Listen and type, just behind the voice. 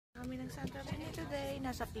Kami ng Santorini today.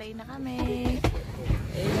 Nasa plane na kami.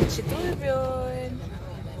 Ayun si Turbjorn.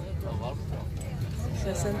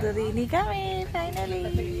 Sa Santorini kami,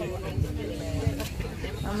 finally.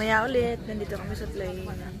 Mamaya ulit, nandito kami sa plane.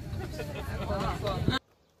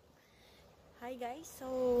 Hi guys, so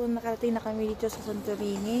nakarating na kami dito sa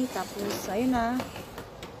Santorini. Tapos ayun na.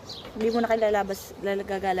 Hindi mo na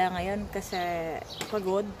lalagagala ngayon kasi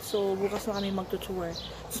pagod. So bukas na kami magtutour.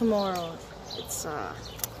 Tomorrow, it's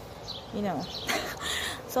you know.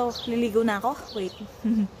 So liligo na ako. Wait.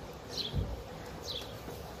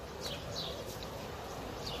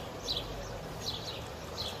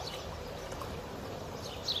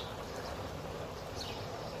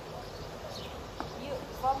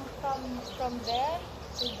 From there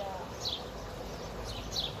to the...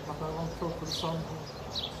 But I want to go to the sun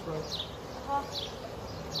straight. I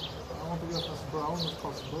want to get as brown as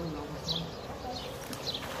possible.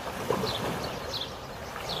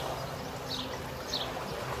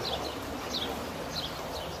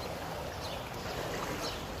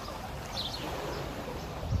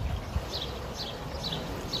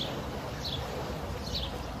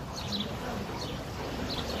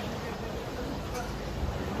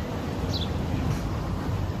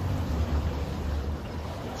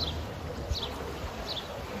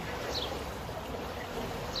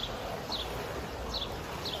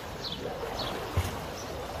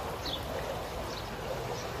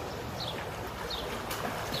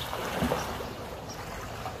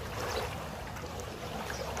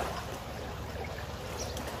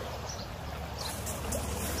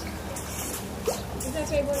 What's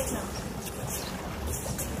your favorite now?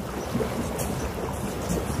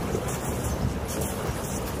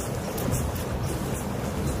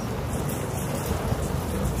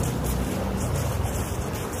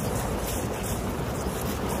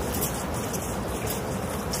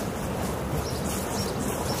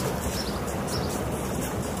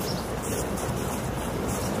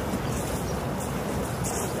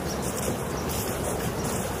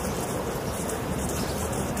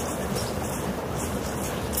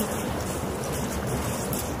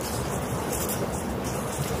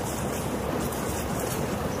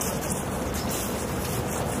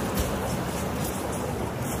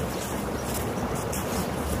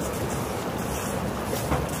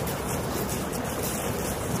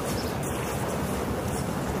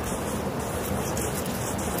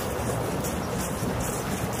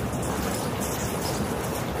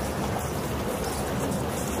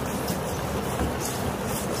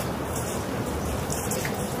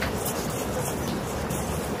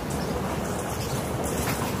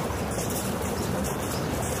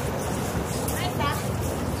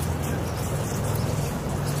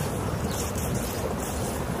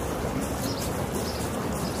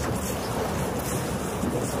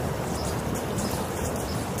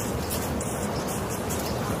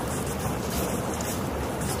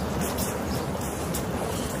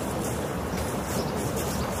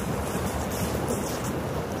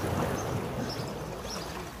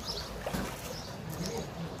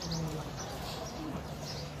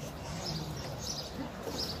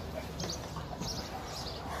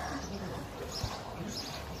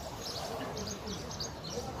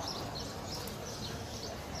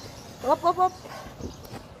 Op.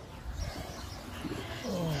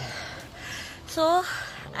 So,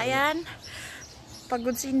 ayan.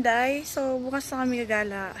 Pagod si Inday. So, bukas na kami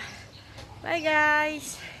gagala. Bye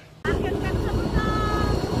guys!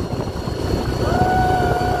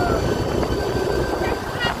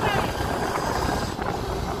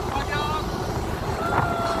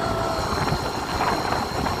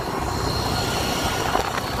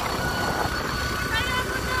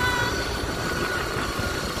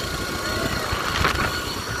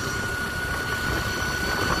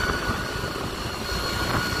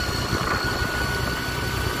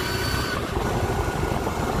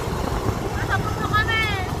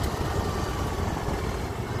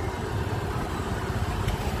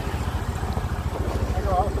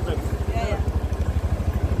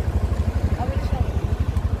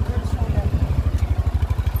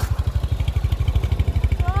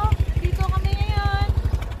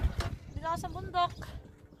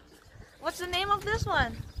 What's the name of this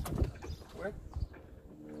one?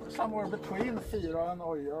 Somewhere between Fira and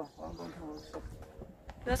Oya.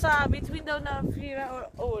 That's between daw na Fira or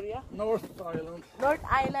Oya? North Island. North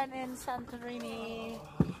Island and Santorini.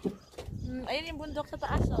 Ayun yung bundok sa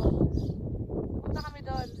taas, oh. Punta kami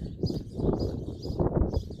doon.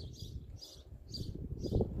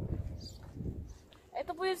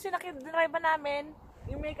 Ito po yung sinakit-drive namin.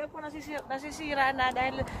 Yung makeup ko nasisira na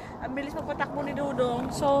dahil ang bilis magpatakbo ni Dudong.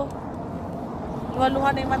 So,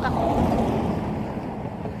 luha-luha na yung mata ko.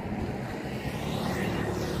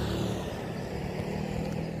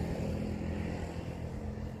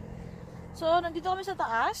 So, nandito kami sa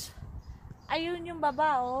taas. Ayun yung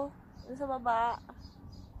baba, oh. Yung sa baba.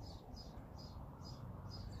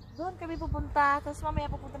 Doon kami pupunta. Tapos mamaya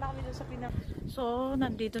pupunta na kami doon sa Pinang. So,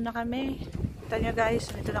 nandito na kami. Kita nyo guys,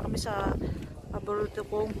 nandito na kami sa paborito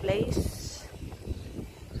kong place.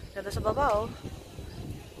 Ganda sa baba, oh.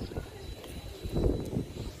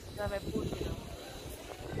 May pool, you know.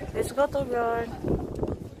 Let's go to Bjorn.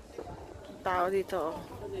 Tao dito, oh.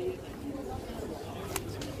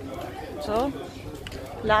 So,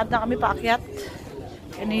 lahat na kami paakyat.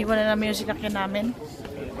 Iniiwan na namin yung sinakyan namin.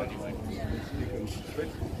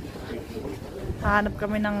 Hahanap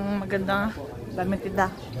kami ng magandang daming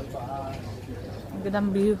tinda.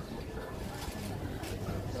 Magandang view.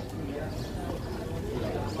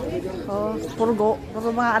 Oh,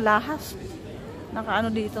 puro mga alahas.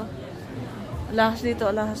 Nakaano dito. Alahas dito,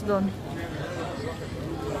 alahas doon.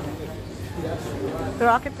 Pero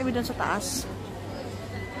akit kami doon sa taas.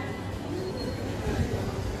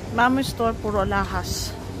 Mami store, puro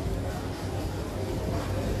alahas.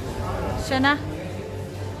 Siya na?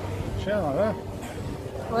 Tjenare!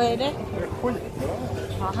 Pwede? Det är skitbra.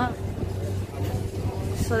 Aha.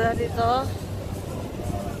 So, dito.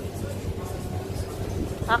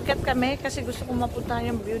 Akit kami kasi gusto kong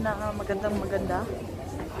mapuntahan yung view na maganda.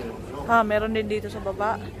 Ha, meron din dito sa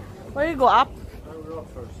baba. Where you go up? I will go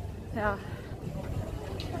up first. Yeah.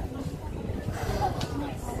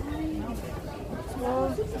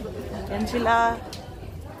 So, yan sila.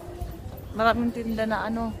 Maraming tinda na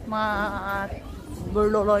ano, mga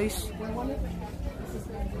burloloys.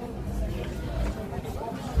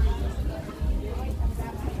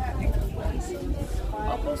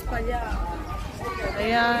 Opos pa niya.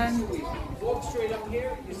 Ayan. Walk straight up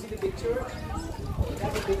here. You see the big church?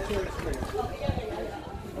 That's a big church there.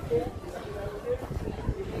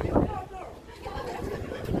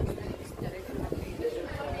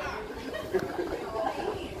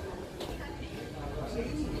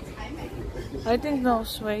 I think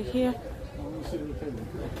those right here.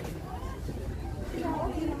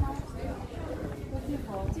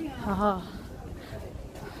 Haha.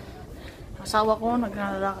 Asawa ko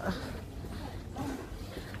naglalak.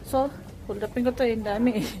 So, hold upin ko to, yung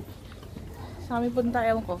dami. Sa amin punta,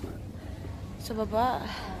 ewan ko. Sa baba.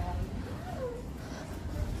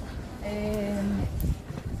 And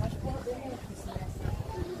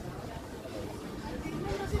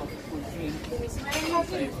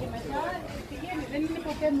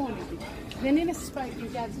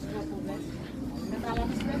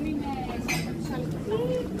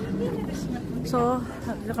so,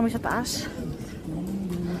 dito kami sa taas.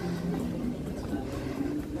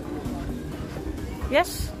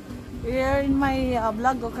 Yes, you're in my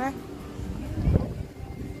vlog, okay?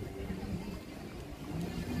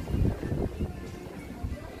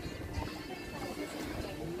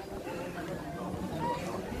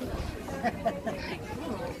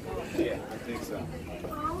 Yeah, I think so.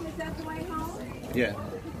 Home? Is that the way home? Yeah.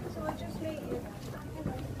 So we'll just meet you.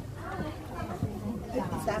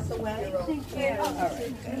 Is that the way? Yeah. All right.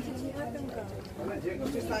 Let them go.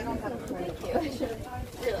 Just I don't have to Thank you. I should have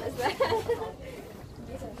realized that.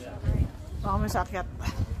 These are so nice. Baka may sakyat.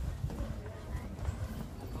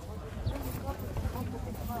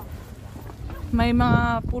 May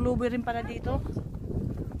mga pulubi rin pala dito.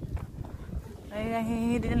 Ay,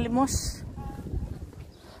 nahihingi din ng limos.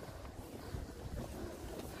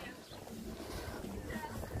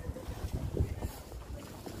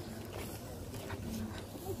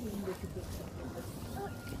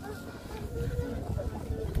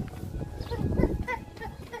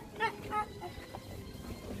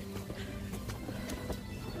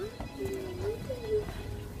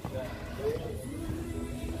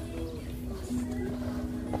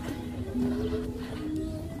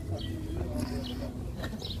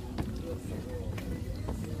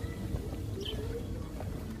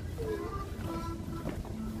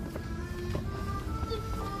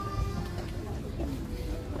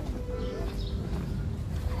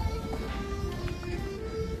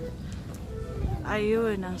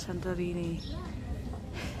 Ayun ang Santorini.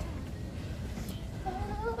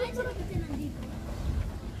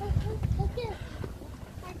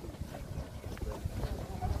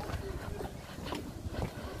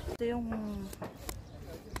 Ito yung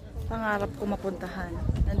pangarap ko mapuntahan.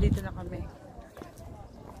 Nandito na kami.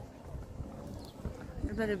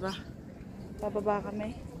 Diba? Pababa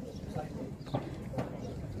kami.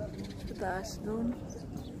 Sa taas doon.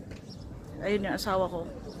 Ayun yung asawa ko.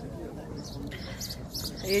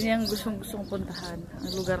 Ayun yung gustong puntahan.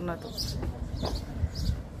 Ang lugar na to.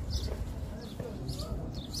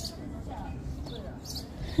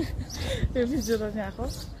 Pipicture niya ako.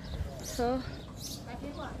 So,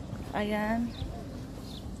 Ayan.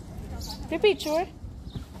 Picture?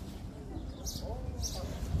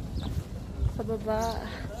 Sa baba.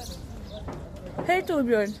 Hey,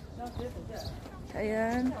 Torbjörn.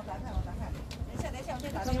 Ayan.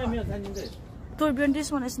 Torbjörn, this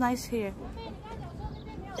one is nice here.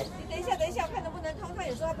 等一下，我看能不能通。他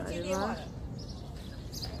也说他不接电话了。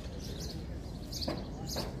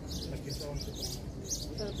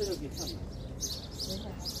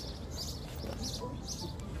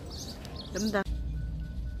 Ganda.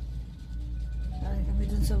 Ay, kami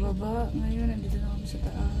dun sa baba. Ngayon, nandito na kami sa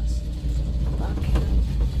taas. Paakyat.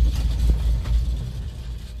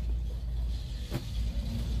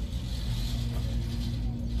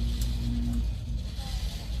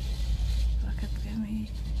 Paakyat kami.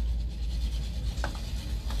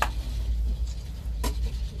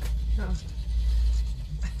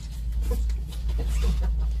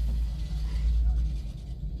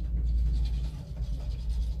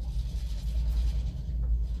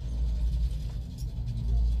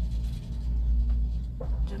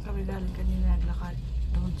 Diyan kami galing kanina naglakad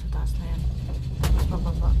doon sa taas na yan. Tapos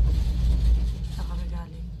bababa. Saan kami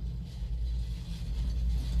galing.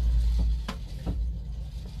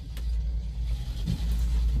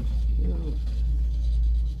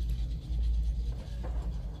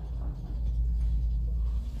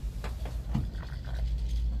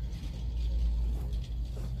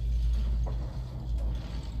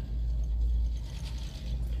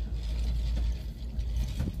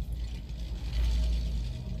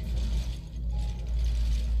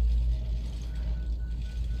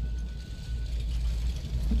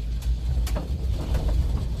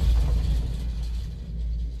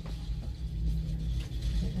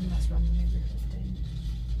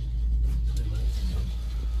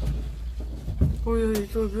 Uy,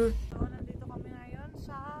 ito good. So, nandito kami ngayon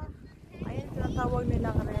sa ayun, tinatawag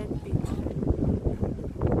nilang Red Beach.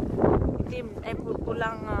 Itim, ay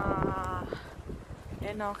pulang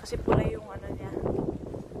yan o, kasi pula yung ano niya.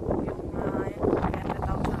 Yung yan, kaya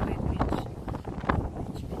tinatawag sa Red Beach.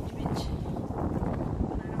 Beach.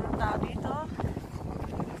 Wala naman tao dito.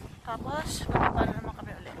 Tapos, bababa na naman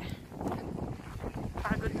kami ulit.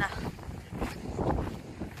 Pagod na.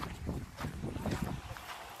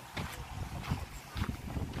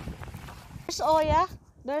 There's Oya.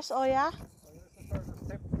 There's Oya.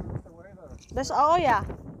 There's Oya.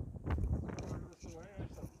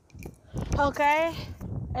 Okay.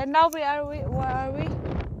 And now where are we?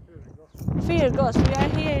 Firgos. We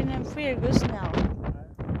are here in Firgos now.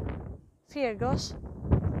 Firgos.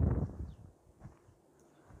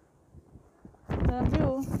 The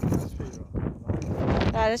view.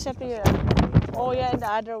 Yeah, there's a pier. Oya and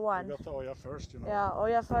the other one. We got the Oya first, you know. Yeah,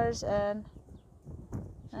 Oya first and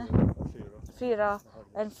Fira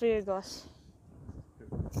and Firgos.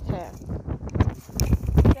 Here.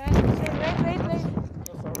 Okay, so wait. That's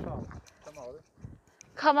our town. Kamare.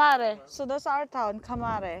 Kamare. So that's our town,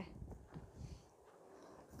 Kamare.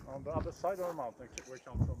 On the other side of the mountain, we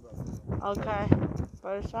come from there. Okay.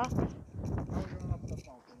 Persia. Now we're going up that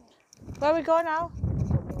mountain now. Where we go now?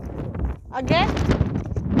 Again?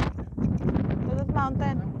 To that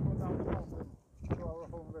mountain. Go down the mountain to our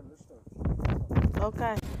home village there.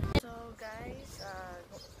 Okay. So guys,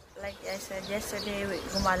 like I said yesterday,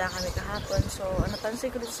 gumala kami kahapon. So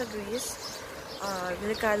napansin ko dito sa Greece,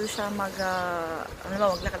 delikado siya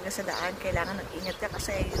maglakad ka sa daan. Kailangan nag-ingat ka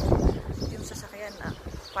kasi yung sasakyan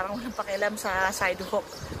parang walang pakialam sa sidewalk.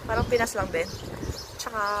 Parang Pinas lang din.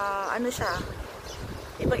 Tsaka ano siya,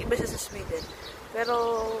 ibang-iba siya sa Sweden. Pero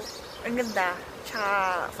ang ganda. Tsaka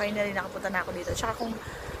finally nakapunta na ako dito. Tsaka kung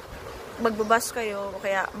magbabas kayo o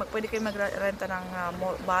kaya pwede kayo magrenta ng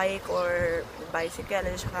bike or bicycle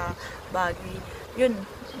at saka buggy, yun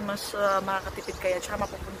mas makakatipid kayo at saka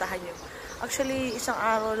mapupuntahan nyo. Actually isang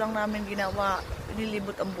araw lang namin ginawa,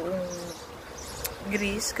 nilibot ang buong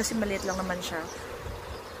Greece kasi maliit lang naman siya,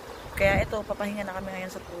 kaya ito papahinga na kami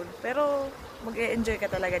ngayon sa pool, pero mag-e-enjoy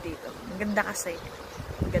ka talaga dito. Ang ganda kasi,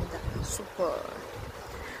 ang ganda, super.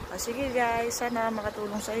 Sige guys, sana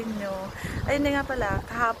makatulong sa inyo. Ayun na nga pala,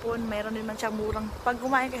 kahapon mayroon din man siyang murang, pag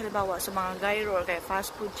kumain ka halimbawa sa mga gyro or kaya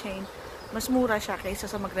fast food chain, mas mura siya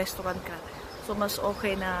kaysa sa mag-restaurant ka. So mas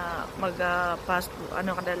okay na mag-fast food,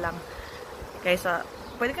 ano ka na lang, kaysa,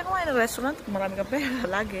 pwede ka kumain ng restaurant, marami ka pera,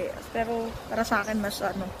 lagi. Pero para sa akin, mas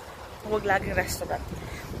huwag laging restaurant.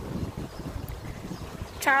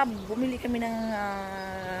 Tsaka,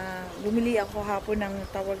 bumili ako hapon ng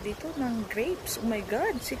tawag dito, ng grapes. Oh my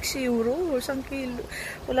God, 6 euro. Isang kilo.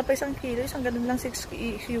 Wala pa isang kilo. Isang ganun lang 6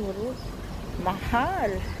 euro.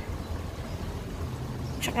 Mahal.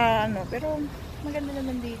 Tsaka pero maganda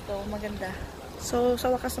naman dito. Maganda. So, sa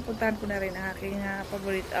wakas napuntahan ko na rin ang aking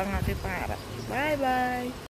paborito, ang aking pangarap. Bye-bye!